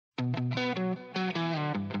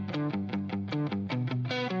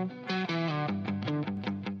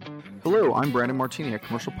Hello, I'm Brandon Martini, a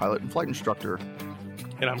commercial pilot and flight instructor.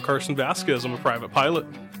 And I'm Carson Vasquez. I'm a private pilot.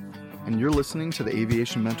 And you're listening to the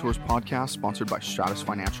Aviation Mentors podcast sponsored by Stratus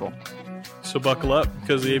Financial. So buckle up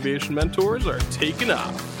because the Aviation Mentors are taking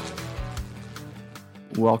off.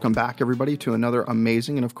 Welcome back, everybody, to another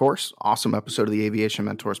amazing and, of course, awesome episode of the Aviation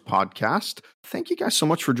Mentors podcast. Thank you guys so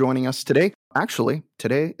much for joining us today. Actually,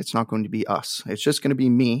 today it's not going to be us. It's just going to be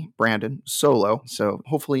me, Brandon, solo. So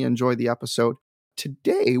hopefully you enjoy the episode.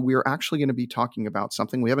 Today, we are actually going to be talking about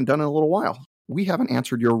something we haven't done in a little while. We haven't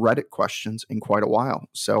answered your Reddit questions in quite a while.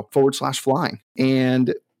 So /flying.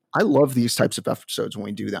 And I love these types of episodes when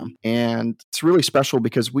we do them. And it's really special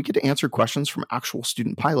because we get to answer questions from actual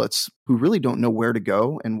student pilots who really don't know where to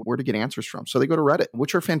go and where to get answers from. So they go to Reddit,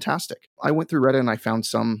 which are fantastic. I went through Reddit and I found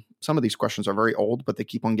some of these questions are very old, but they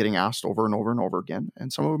keep on getting asked over and over and over again.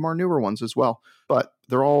 And some of them are newer ones as well. But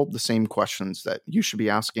they're all the same questions that you should be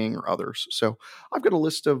asking or others. So I've got a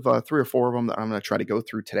list of 3 or 4 of them that I'm going to try to go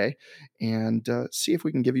through today and see if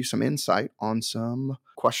we can give you some insight on some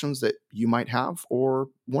questions that you might have or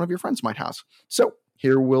one of your friends might have. So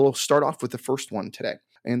here we'll start off with the first one today.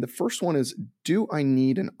 And the first one is, do I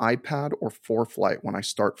need an iPad or ForeFlight when I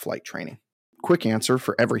start flight training? Quick answer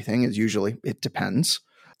for everything is usually it depends.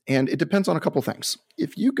 And it depends on a couple things.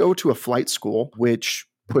 If you go to a flight school, which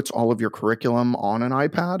puts all of your curriculum on an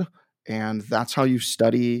iPad, and that's how you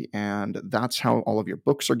study, and that's how all of your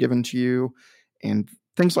books are given to you, and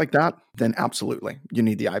things like that, then absolutely, you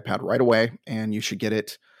need the iPad right away, and you should get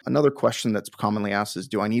it. Another question that's commonly asked is,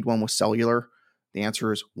 do I need one with cellular? The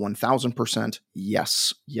answer is 1000%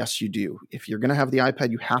 yes. Yes, you do. If you're going to have the iPad,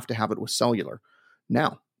 you have to have it with cellular.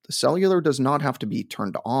 Now, the cellular does not have to be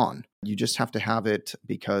turned on. You just have to have it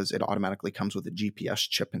because it automatically comes with a GPS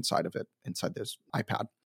chip inside of it, inside this iPad.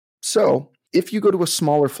 So if you go to a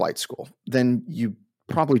smaller flight school, then you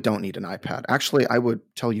probably don't need an iPad. Actually, I would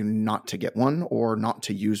tell you not to get one or not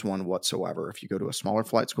to use one whatsoever. If you go to a smaller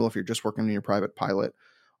flight school, if you're just working in your private pilot,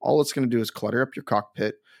 all it's going to do is clutter up your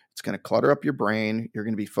cockpit. It's going to clutter up your brain. You're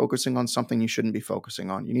going to be focusing on something you shouldn't be focusing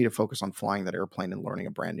on. You need to focus on flying that airplane and learning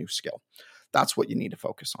a brand new skill. That's what you need to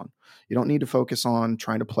focus on. You don't need to focus on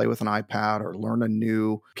trying to play with an iPad or learn a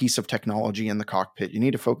new piece of technology in the cockpit. You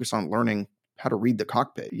need to focus on learning how to read the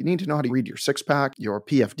cockpit. You need to know how to read your 6-pack, your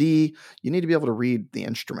PFD. You need to be able to read the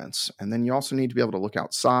instruments. And then you also need to be able to look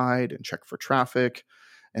outside and check for traffic,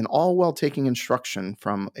 and all while taking instruction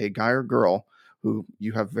from a guy or girl who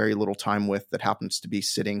you have very little time with that happens to be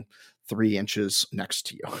sitting 3 inches next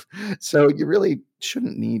to you. So you really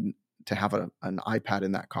shouldn't need to have an iPad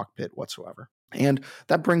in that cockpit whatsoever. And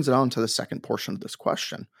that brings it on to the second portion of this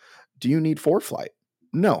question. Do you need ForeFlight?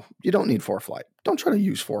 No, you don't need ForeFlight. Don't try to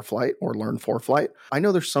use ForeFlight or learn ForeFlight. I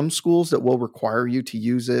know there's some schools that will require you to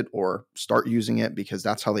use it or start using it because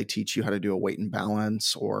that's how they teach you how to do a weight and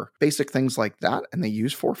balance or basic things like that, and they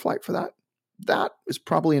use ForeFlight for that. That is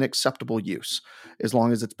probably an acceptable use as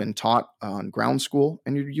long as it's been taught on ground school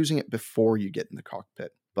and you're using it before you get in the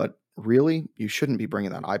cockpit. But really, you shouldn't be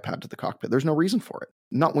bringing that iPad to the cockpit. There's no reason for it.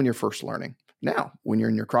 Not when you're first learning. Now, when you're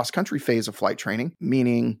in your cross-country phase of flight training,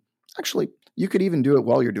 meaning actually you could even do it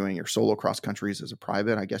while you're doing your solo cross countries as a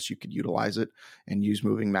private. I guess you could utilize it and use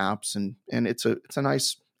moving maps, and it's a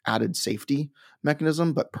nice added safety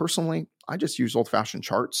mechanism. But personally, I just use old-fashioned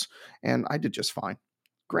charts, and I did just fine.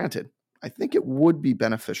 Granted, I think it would be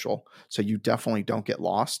beneficial, so you definitely don't get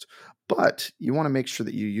lost, but you want to make sure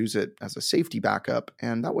that you use it as a safety backup,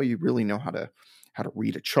 and that way you really know how to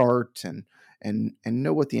read a chart and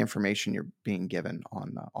know what the information you're being given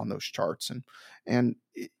on those charts, and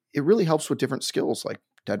it really helps with different skills like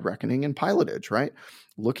dead reckoning and pilotage, right?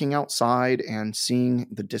 Looking outside and seeing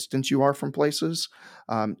the distance you are from places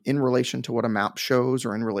in relation to what a map shows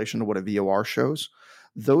or in relation to what a VOR shows.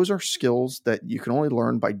 Those are skills that you can only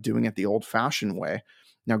learn by doing it the old-fashioned way.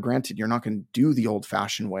 Now, granted, you're not going to do the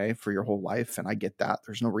old-fashioned way for your whole life, and I get that.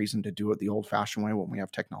 There's no reason to do it the old-fashioned way when we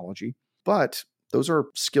have technology. But those are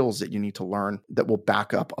skills that you need to learn that will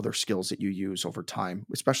back up other skills that you use over time,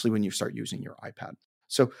 especially when you start using your iPad.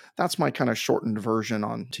 So that's my kind of shortened version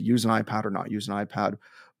on to use an iPad or not use an iPad.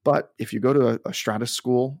 But if you go to a Stratus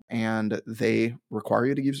school and they require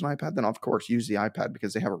you to use an iPad, then of course use the iPad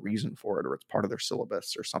because they have a reason for it or it's part of their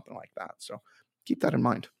syllabus or something like that. So keep that in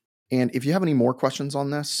mind. And if you have any more questions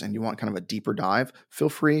on this and you want kind of a deeper dive, feel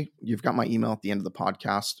free. You've got my email at the end of the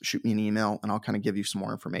podcast. Shoot me an email and I'll kind of give you some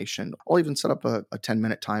more information. I'll even set up a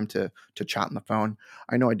 10-minute time to chat on the phone.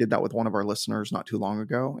 I know I did that with one of our listeners not too long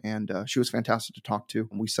ago, and she was fantastic to talk to.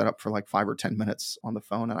 We set up for like 5 or 10 minutes on the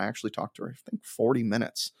phone, and I actually talked to her, I think, 40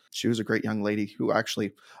 minutes. She was a great young lady who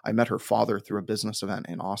I met her father through a business event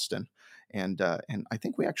in Austin. And I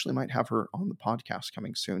think we actually might have her on the podcast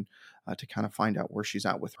coming soon to kind of find out where she's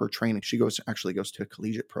at with her training. She actually goes to a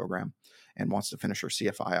collegiate program and wants to finish her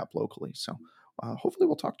CFI up locally. So hopefully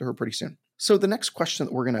we'll talk to her pretty soon. So the next question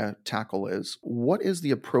that we're going to tackle is, what is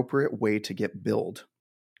the appropriate way to get billed?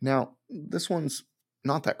 Now, this one's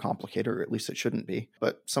not that complicated, or at least it shouldn't be,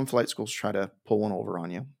 but some flight schools try to pull one over on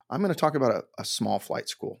you. I'm going to talk about a small flight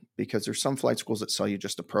school, because there's some flight schools that sell you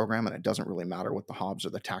just a program and it doesn't really matter what the Hobbs or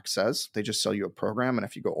the TAC says. They just sell you a program, and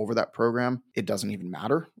if you go over that program, it doesn't even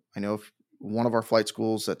matter. I know if one of our flight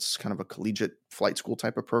schools that's kind of a collegiate flight school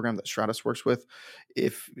type of program that Stratus works with,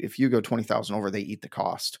 if you go 20,000 over, they eat the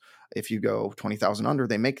cost. If you go 20,000 under,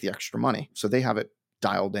 they make the extra money. So they have it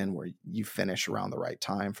dialed in where you finish around the right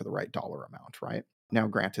time for the right dollar amount, right? Now,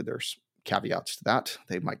 granted, there's caveats to that.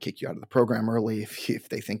 They might kick you out of the program early if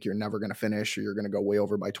they think you're never going to finish, or you're going to go way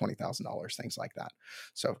over by $20,000, things like that.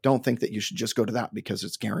 So don't think that you should just go to that because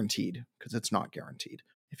it's guaranteed, because it's not guaranteed.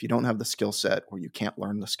 If you don't have the skill set, or you can't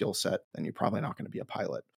learn the skill set, then you're probably not going to be a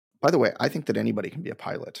pilot. By the way, I think that anybody can be a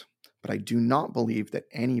pilot, but I do not believe that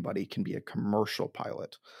anybody can be a commercial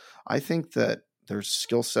pilot. I think that there's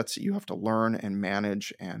skill sets that you have to learn and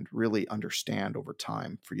manage and really understand over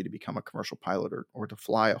time for you to become a commercial pilot, or to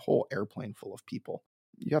fly a whole airplane full of people.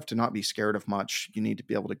 You have to not be scared of much. You need to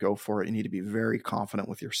be able to go for it. You need to be very confident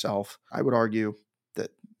with yourself. I would argue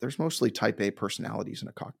that there's mostly type A personalities in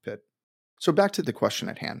a cockpit. So back to the question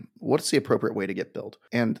at hand, what's the appropriate way to get billed?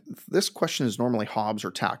 And this question is normally Hobbs or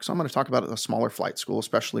TAC. So I'm going to talk about a smaller flight school,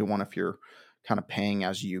 especially one if you're kind of paying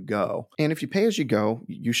as you go. And if you pay as you go,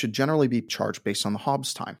 you should generally be charged based on the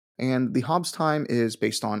Hobbs time. And the Hobbs time is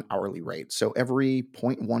based on hourly rate. So every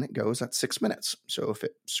 0.1 it goes, that's 6 minutes. So if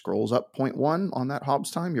it scrolls up 0.1 on that Hobbs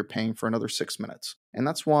time, you're paying for another 6 minutes. And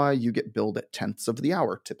that's why you get billed at tenths of the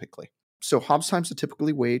hour typically. So Hobbs time is the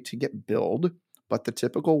typically way to get billed, but the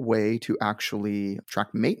typical way to actually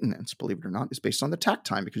track maintenance, believe it or not, is based on the TAC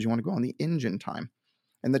time, because you want to go on the engine time.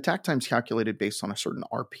 And the TAC time is calculated based on a certain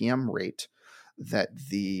RPM rate that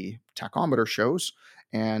the tachometer shows,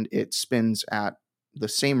 and it spins at the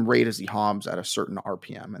same rate as the Hobbs at a certain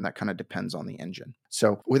RPM, and that kind of depends on the engine.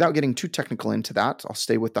 So without getting too technical into that, I'll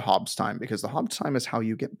stay with the Hobbs time, because the Hobbs time is how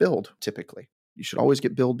you get billed typically. You should always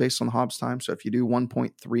get billed based on the Hobbs time. So if you do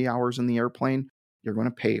 1.3 hours in the airplane, you're going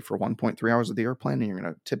to pay for 1.3 hours of the airplane, and you're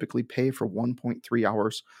going to typically pay for 1.3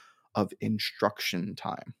 hours of instruction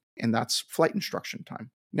time, and that's flight instruction time.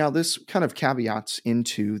 Now, this kind of caveats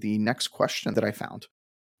into the next question that I found.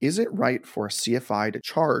 Is it right for a CFI to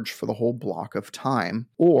charge for the whole block of time,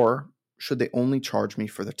 or should they only charge me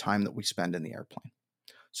for the time that we spend in the airplane?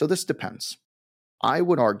 So this depends. I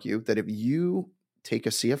would argue that if you take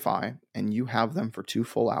a CFI and you have them for 2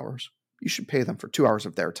 full hours, you should pay them for 2 hours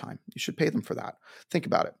of their time. You should pay them for that. Think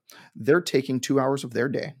about it. They're taking 2 hours of their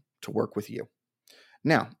day to work with you.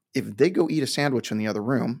 Now, if they go eat a sandwich in the other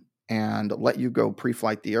room and let you go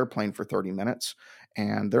pre-flight the airplane for 30 minutes,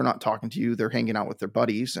 and they're not talking to you, they're hanging out with their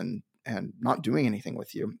buddies and not doing anything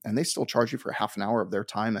with you, and they still charge you for half an hour of their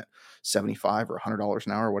time at $75 or $100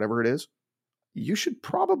 an hour, or whatever it is, you should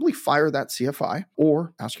probably fire that CFI,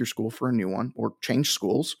 or ask your school for a new one, or change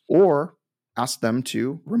schools, or ask them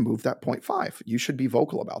to remove that 0.5. You should be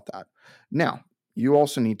vocal about that. Now, you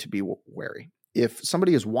also need to be wary. If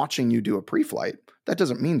somebody is watching you do a pre-flight, that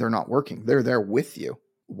doesn't mean they're not working. They're there with you,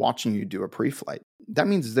 watching you do a pre-flight. That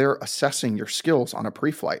means they're assessing your skills on a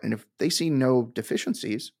pre-flight. And if they see no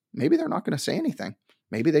deficiencies, maybe they're not going to say anything.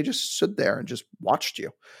 Maybe they just stood there and just watched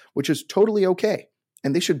you, which is totally okay.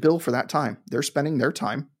 And they should bill for that time. They're spending their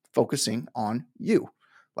time focusing on you.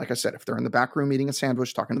 Like I said, if they're in the back room eating a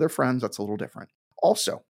sandwich, talking to their friends, that's a little different.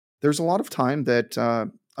 Also, there's a lot of time that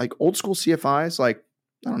like old school CFIs, like,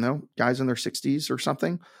 I don't know, guys in their 60s or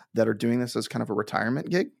something that are doing this as kind of a retirement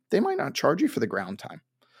gig, they might not charge you for the ground time.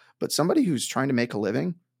 But somebody who's trying to make a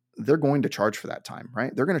living, they're going to charge for that time,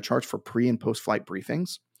 right? They're going to charge for pre and post-flight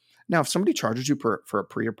briefings. Now, if somebody charges you for a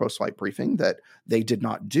pre or post-flight briefing that they did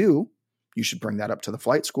not do, you should bring that up to the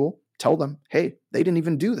flight school. Tell them, hey, they didn't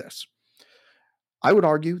even do this. I would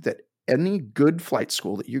argue that any good flight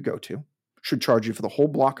school that you go to should charge you for the whole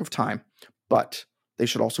block of time, but they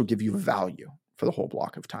should also give you value for the whole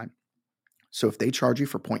block of time. So if they charge you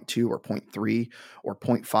for 0.2 or 0.3 or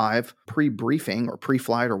 0.5 pre-briefing or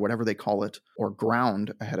pre-flight or whatever they call it, or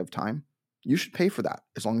ground ahead of time, you should pay for that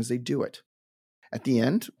as long as they do it. At the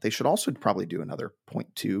end, they should also probably do another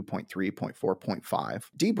 0.2, 0.3, 0.4, 0.5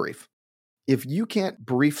 debrief. If you can't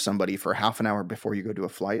brief somebody for half an hour before you go to a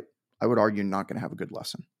flight, I would argue you're not going to have a good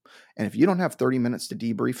lesson. And if you don't have 30 minutes to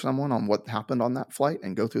debrief someone on what happened on that flight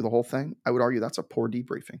and go through the whole thing, I would argue that's a poor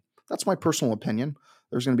debriefing. That's my personal opinion.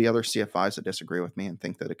 There's going to be other CFIs that disagree with me and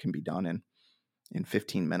think that it can be done in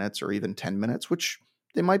 15 minutes or even 10 minutes, which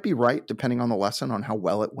they might be right depending on the lesson, on how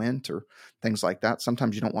well it went or things like that.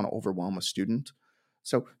 Sometimes you don't want to overwhelm a student.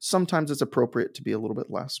 So sometimes it's appropriate to be a little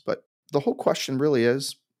bit less. But the whole question really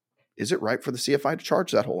is it right for the CFI to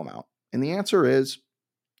charge that whole amount? And the answer is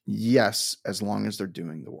yes, as long as they're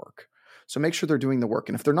doing the work. So make sure they're doing the work.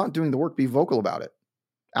 And if they're not doing the work, be vocal about it.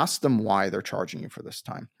 Ask them why they're charging you for this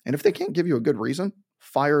time. And if they can't give you a good reason,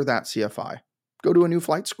 fire that CFI. Go to a new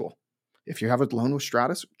flight school. If you have a loan with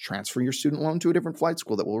Stratus, transfer your student loan to a different flight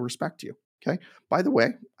school that will respect you. Okay. By the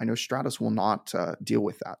way, I know Stratus will not deal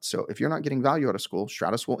with that. So if you're not getting value out of school,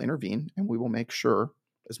 Stratus will intervene and we will make sure,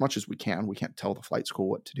 as much as we can, we can't tell the flight school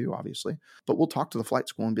what to do, obviously, but we'll talk to the flight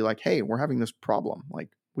school and be like, hey, we're having this problem. Like,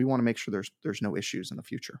 we want to make sure there's no issues in the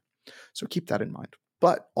future. So keep that in mind.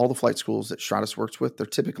 But all the flight schools that Stratus works with, they're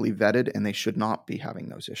typically vetted and they should not be having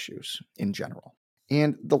those issues in general.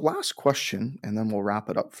 And the last question, and then we'll wrap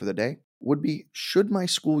it up for the day, would be, should my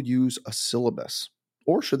school use a syllabus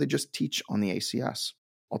or should they just teach on the ACS?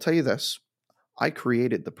 I'll tell you this, I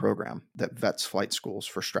created the program that vets flight schools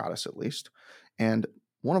for Stratus at least. And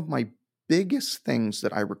one of my biggest things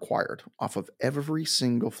that I required off of every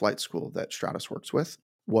single flight school that Stratus works with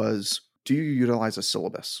was, do you utilize a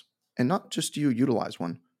syllabus? And not just do you utilize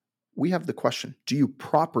one, we have the question, do you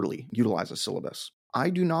properly utilize a syllabus? I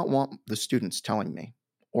do not want the students telling me,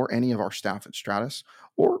 or any of our staff at Stratus,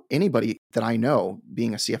 or anybody that I know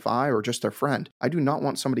being a CFI or just their friend, I do not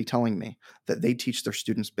want somebody telling me that they teach their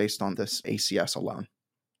students based on this ACS alone.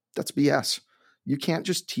 That's BS. You can't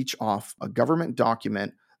just teach off a government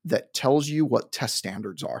document that tells you what test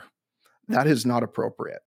standards are. That is not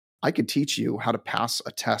appropriate. I could teach you how to pass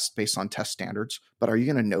a test based on test standards, but are you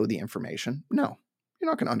going to know the information? No, you're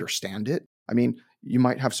not going to understand it. I mean, you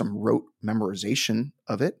might have some rote memorization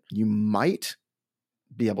of it. You might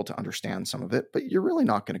be able to understand some of it, but you're really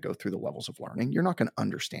not going to go through the levels of learning. You're not going to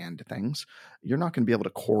understand things. You're not going to be able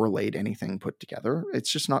to correlate anything put together.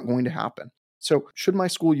 It's just not going to happen. So should my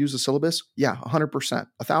school use a syllabus? Yeah, 100%,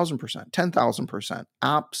 1,000%, 10,000%.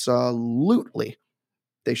 Absolutely.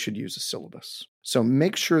 They should use a syllabus. So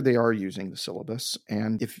make sure they are using the syllabus.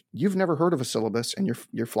 And if you've never heard of a syllabus and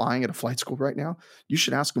you're flying at a flight school right now, you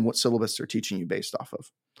should ask them what syllabus they're teaching you based off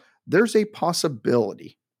of. There's a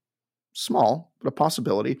possibility, small, but a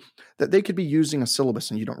possibility, that they could be using a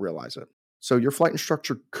syllabus and you don't realize it. So your flight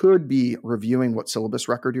instructor could be reviewing what syllabus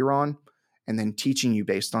record you're on and then teaching you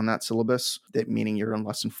based on that syllabus, that meaning you're in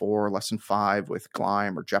lesson 4 or lesson 5 with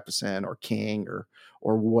Gleim or Jeppesen or King or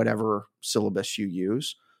whatever syllabus you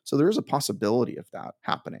use. So there is a possibility of that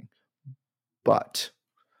happening. But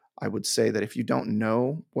I would say that if you don't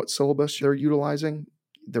know what syllabus they're utilizing,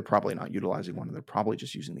 they're probably not utilizing one. They're probably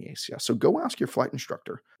just using the ACS. So go ask your flight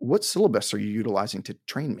instructor, what syllabus are you utilizing to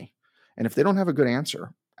train me? And if they don't have a good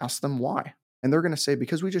answer, ask them why. And they're going to say,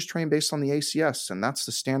 because we just train based on the ACS, and that's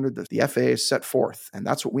the standard that the FAA has set forth, and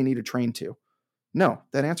that's what we need to train to. No,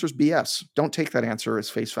 that answer is BS. Don't take that answer as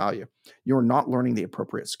face value. You're not learning the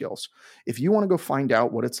appropriate skills. If you want to go find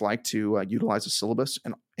out what it's like to utilize a syllabus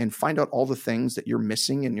and find out all the things that you're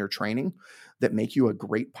missing in your training that make you a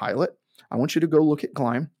great pilot, I want you to go look at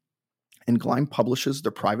Gleim. And Gleim publishes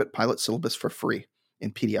their private pilot syllabus for free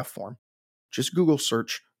in PDF form. Just Google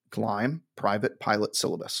search Gleim private pilot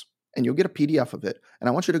syllabus, and you'll get a PDF of it. And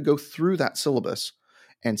I want you to go through that syllabus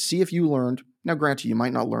and see if you learned. Now, granted, you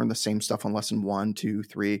might not learn the same stuff on lesson 1, 2,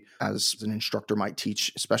 3 as an instructor might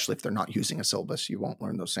teach, especially if they're not using a syllabus. You won't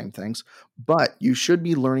learn those same things. But you should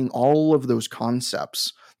be learning all of those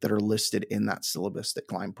concepts that are listed in that syllabus that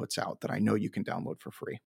Gleim puts out that I know you can download for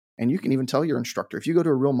free. And you can even tell your instructor, if you go to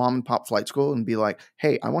a real mom and pop flight school and be like,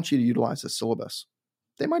 hey, I want you to utilize this syllabus,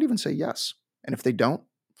 they might even say yes. And if they don't,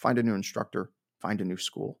 find a new instructor, find a new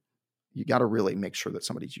school. You got to really make sure that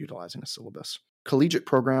somebody's utilizing a syllabus. Collegiate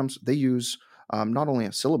programs, they use not only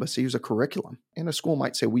a syllabus, they use a curriculum. And a school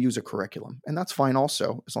might say, we use a curriculum. And that's fine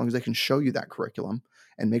also, as long as they can show you that curriculum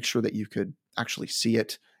and make sure that you could actually see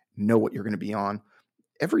it, know what you're going to be on.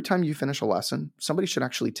 Every time you finish a lesson, somebody should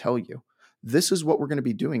actually tell you, this is what we're going to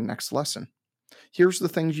be doing next lesson. Here's the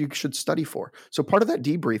things you should study for. So part of that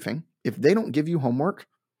debriefing, if they don't give you homework,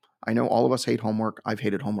 I know all of us hate homework. I've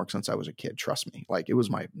hated homework since I was a kid. Trust me. Like, it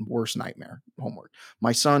was my worst nightmare, homework.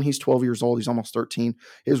 My son, he's 12 years old. He's almost 13.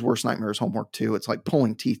 His worst nightmare is homework too. It's like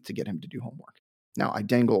pulling teeth to get him to do homework. Now I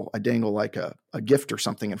dangle like a gift or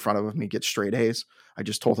something in front of him. He gets straight A's. I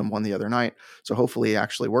just told him one the other night. So hopefully he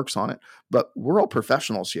actually works on it. But we're all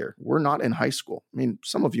professionals here. We're not in high school. I mean,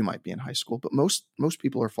 some of you might be in high school, but most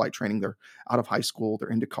people are flight training. They're out of high school. They're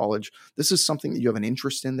into college. This is something that you have an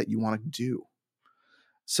interest in that you want to do.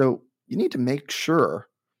 So you need to make sure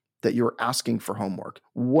that you're asking for homework.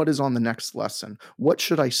 What is on the next lesson? What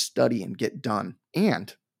should I study and get done?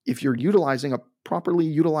 And if you're utilizing a properly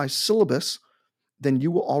utilized syllabus, then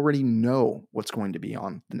you will already know what's going to be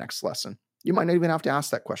on the next lesson. You might not even have to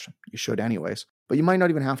ask that question. You should anyways, but you might not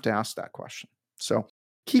even have to ask that question. So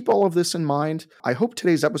keep all of this in mind. I hope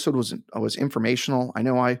today's episode was informational. I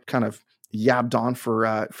know I kind of yabbed on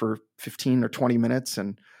for 15 or 20 minutes,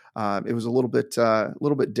 and it was a little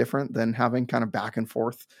bit different than having kind of back and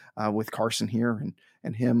forth with Carson here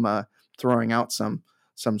and him throwing out some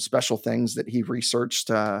special things that he researched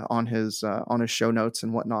on his show notes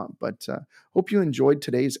and whatnot. But hope you enjoyed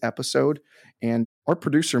today's episode. And our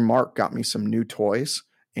producer Mark got me some new toys,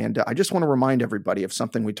 and I just want to remind everybody of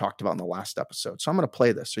something we talked about in the last episode. So I'm going to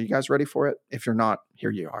play this. Are you guys ready for it? If you're not,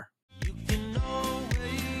 here you are.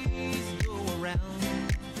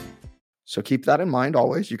 So keep that in mind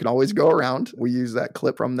always. You can always go around. We use that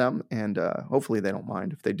clip from them, and hopefully they don't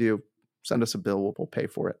mind. If they do, send us a bill. We'll pay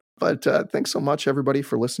for it. But thanks so much, everybody,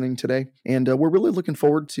 for listening today. And we're really looking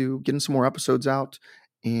forward to getting some more episodes out,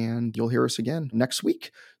 and you'll hear us again next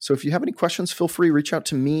week. So if you have any questions, feel free to reach out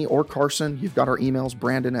to me or Carson. You've got our emails,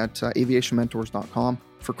 Brandon at aviationmentors.com.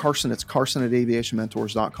 For Carson, it's Carson at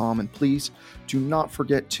aviationmentors.com. And please do not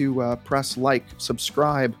forget to press like,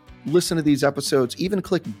 subscribe, listen to these episodes, even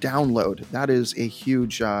click download. That is a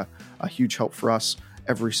huge help for us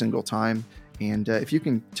every single time. And if you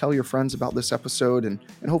can tell your friends about this episode, and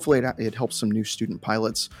hopefully it helps some new student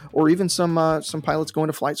pilots, or even some pilots going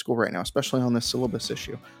to flight school right now, especially on this syllabus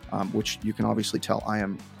issue, which you can obviously tell I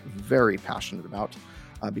am very passionate about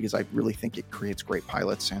because I really think it creates great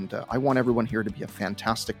pilots. And I want everyone here to be a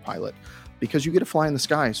fantastic pilot, because you get to fly in the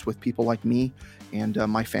skies with people like me and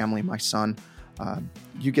my family, my son.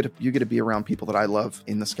 You get to be around people that I love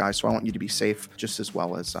in the sky. So I want you to be safe just as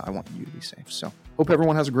well as I want you to be safe. So hope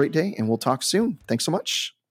everyone has a great day, and we'll talk soon. Thanks so much.